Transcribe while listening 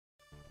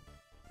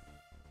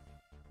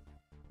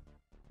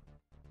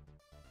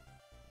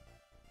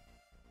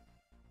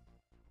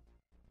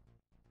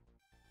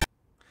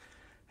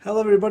Hello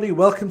everybody,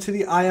 welcome to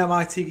the I Am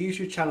IT Geek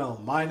YouTube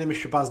channel. My name is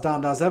Shabazz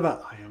Dan, as ever,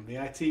 I am the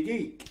IT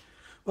Geek.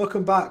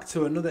 Welcome back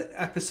to another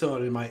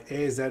episode in my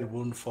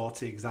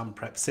AZ140 exam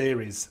prep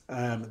series.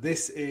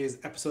 This is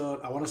episode,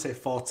 I want to say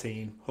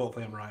 14,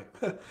 hopefully I'm right.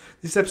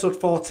 This is episode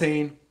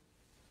 14.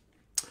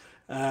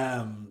 We've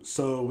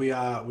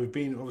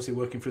been obviously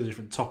working through the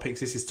different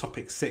topics. This is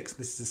topic 6,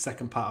 this is the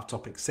second part of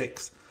topic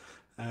 6.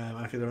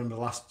 And if you remember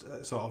the last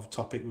sort of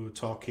topic we were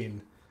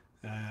talking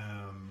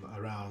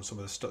around some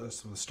of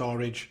the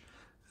storage.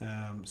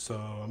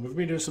 We've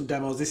been doing some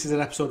demos. This is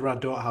an episode where I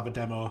don't have a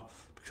demo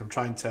because I'm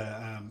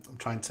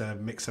trying to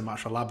mix and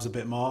match the labs a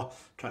bit more,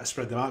 trying to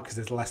spread them out because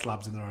there's less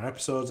labs than there are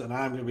episodes, and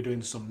I'm going to be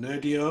doing some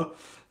nerdio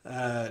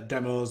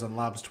demos and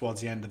labs towards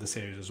the end of the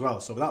series as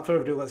well. So without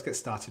further ado, let's get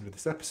started with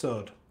this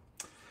episode.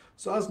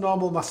 So as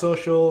normal, my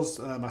socials,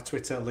 my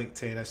Twitter,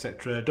 LinkedIn,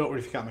 etc. Don't worry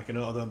if you can't make a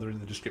note of them; they're in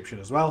the description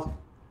as well.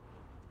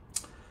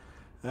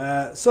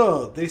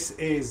 So this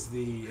is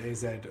the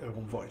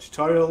AZ140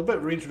 tutorial, a bit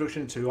of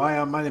reintroduction to who I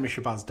am. My name is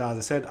Shabazz Dan. As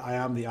I said, I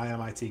am the I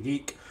Am IT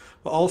Geek,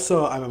 but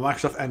also I'm a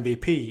Microsoft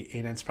MVP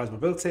in Enterprise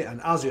Mobility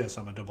and Azure, so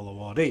I'm a double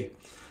awardee.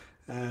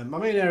 My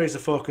main areas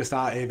of focus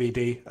are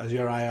AVD,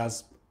 Azure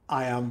IaaS,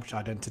 IAM, which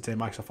Identity,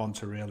 Microsoft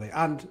Entra really,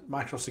 and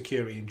Microsoft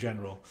Security in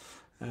general.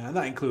 And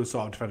that includes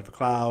sort of Defender for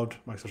Cloud,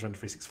 Microsoft Entra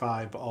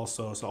 365, but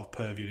also sort of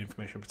purview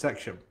information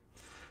protection.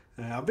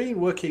 I've been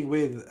working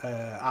with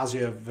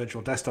Azure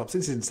Virtual Desktop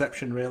since its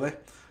inception, really.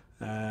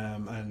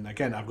 And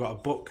again, I've got a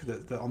book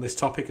that on this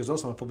topic as well.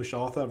 So I'm a published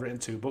author. I've written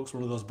 2 books.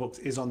 One of those books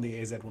is on the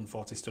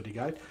AZ140 study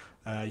guide.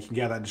 You can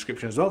get that in the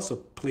description as well. So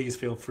please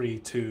feel free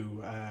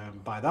to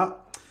buy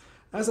that.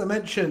 As I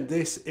mentioned,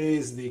 this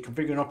is the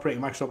Configuring and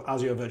Operating Microsoft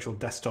Azure Virtual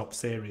Desktop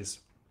series.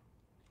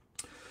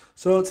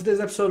 So today's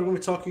episode, we're going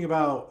to be talking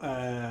about,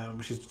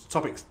 which is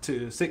topic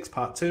 6,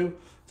 part 2.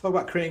 Talk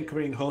about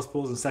creating host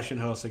pools and session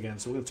hosts again.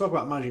 So we're going to talk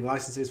about managing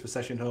licenses for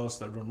session hosts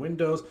that run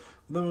Windows. And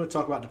then we're going to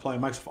talk about deploying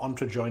Microsoft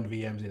Entra joined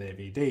VMs in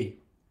AVD.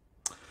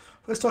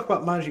 Let's talk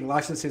about managing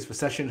licenses for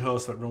session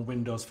hosts that run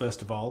Windows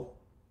first of all.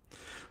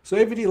 So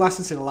AVD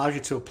licensing allows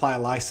you to apply a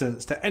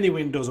license to any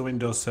Windows or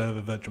Windows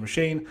Server virtual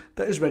machine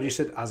that is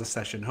registered as a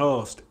session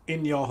host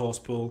in your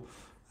host pool,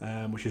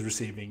 which is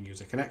receiving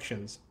user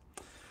connections.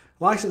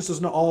 License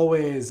does not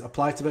always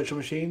apply to virtual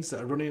machines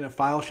that are running in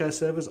file share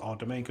servers or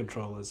domain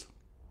controllers.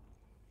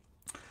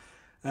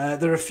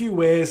 There are a few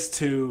ways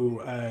to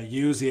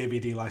use the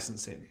AVD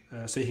licensing.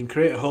 So you can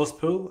create a host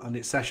pool and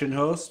its session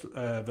host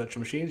virtual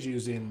machines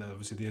using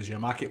obviously the Azure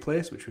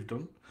Marketplace, which we've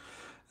done.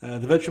 The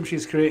virtual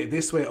machines created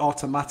this way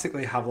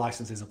automatically have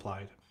licenses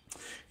applied.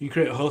 You can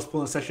create a host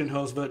pool and session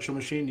host virtual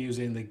machine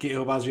using the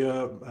GitHub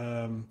Azure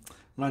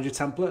Manager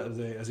template,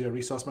 the Azure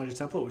Resource Manager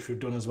template, which we've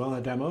done as well in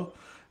a demo.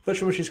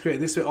 Virtual machines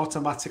created this way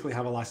automatically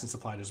have a license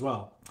applied as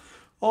well.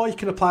 Or you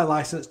can apply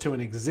license to an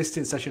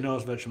existing session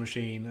host virtual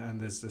machine, and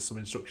there's some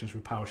instructions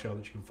through PowerShell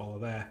that you can follow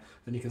there.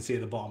 And you can see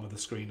at the bottom of the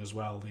screen as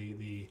well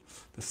the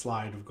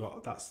slide we've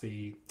got. That's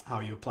the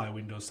how you apply a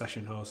Windows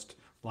session host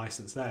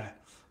license there.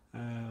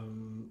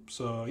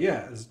 So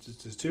yeah,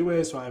 there's 2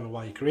 ways. So either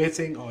while you're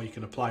creating, or you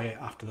can apply it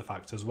after the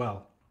fact as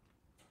well.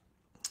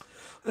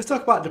 Let's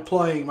talk about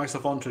deploying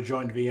Microsoft Entra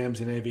joined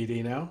VMs in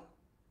AVD now.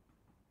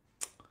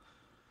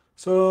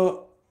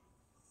 So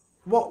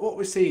what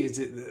we see is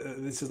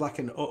this is like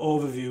an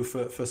overview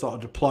for sort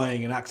of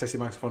deploying and accessing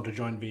Microsoft Entra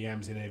joined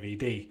VMs in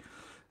AVD,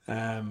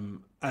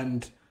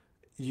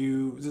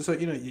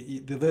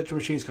 the virtual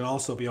machines can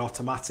also be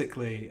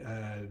automatically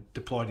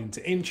deployed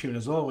into Intune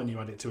as well when you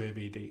add it to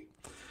AVD.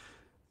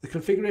 The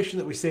configuration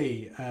that we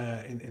see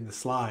in the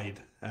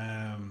slide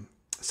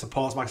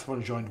supports Microsoft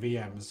Entra joined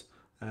VMs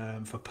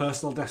for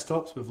personal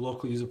desktops with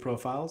local user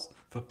profiles,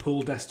 for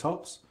pool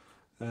desktops,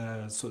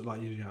 so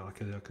like I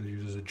could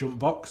use as a jump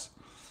box.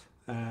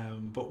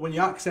 But when you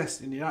access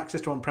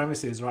to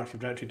on-premises or Active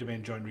Directory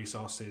domain joined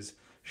resources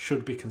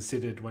should be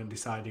considered when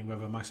deciding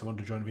whether Microsoft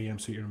Entra joined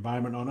VMs suit your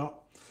environment or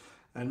not.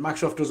 And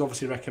Microsoft does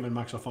obviously recommend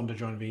Microsoft Entra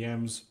joined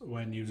VMs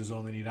when users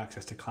only need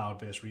access to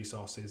cloud-based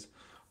resources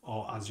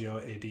or Azure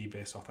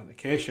AD-based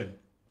authentication.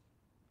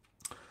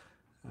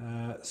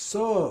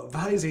 So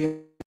that is the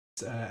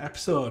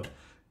episode.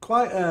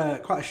 Quite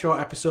a short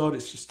episode.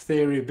 It's just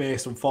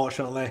theory-based,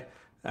 unfortunately.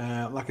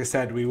 Like I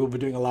said, we will be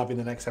doing a lab in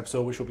the next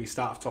episode, which will be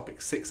start of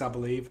topic 6, I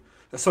believe.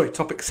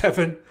 Topic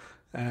 7.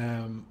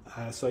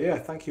 So yeah,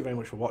 thank you very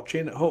much for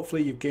watching.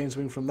 Hopefully you've gained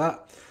something from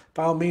that.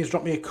 By all means,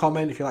 drop me a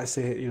comment if you'd like to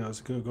see, it's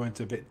going to go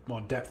into a bit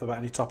more depth about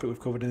any topic we've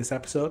covered in this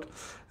episode.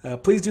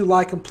 Please do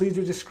like and please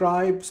do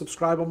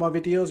subscribe on my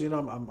videos.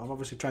 I'm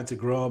obviously trying to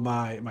grow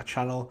my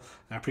channel.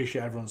 I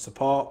appreciate everyone's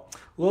support.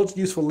 Loads of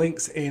useful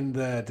links in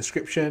the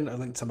description. A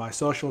link to my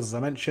socials, as I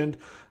mentioned.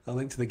 A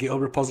link to the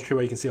GitHub repository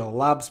where you can see all the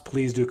labs.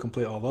 Please do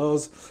complete all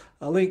those.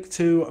 A link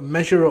to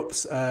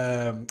MeasureUp's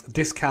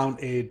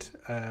discounted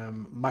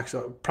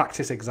Microsoft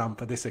practice exam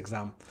for this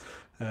exam.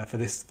 For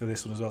this one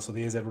as well, so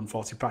the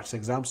AZ140 practice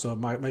exam. So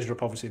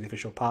MeasureUp obviously the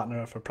official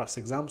partner for practice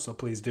exams, so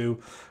please do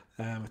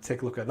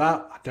take a look at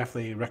that. I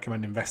definitely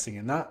recommend investing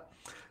in that.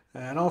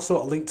 And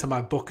also a link to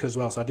my book as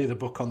well. So I did a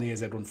book on the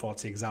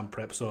AZ140 exam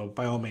prep. So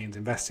by all means,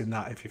 invest in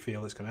that if you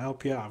feel it's going to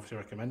help you. I obviously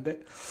recommend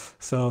it.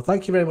 So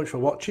thank you very much for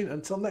watching.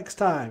 Until next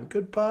time,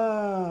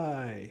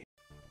 goodbye.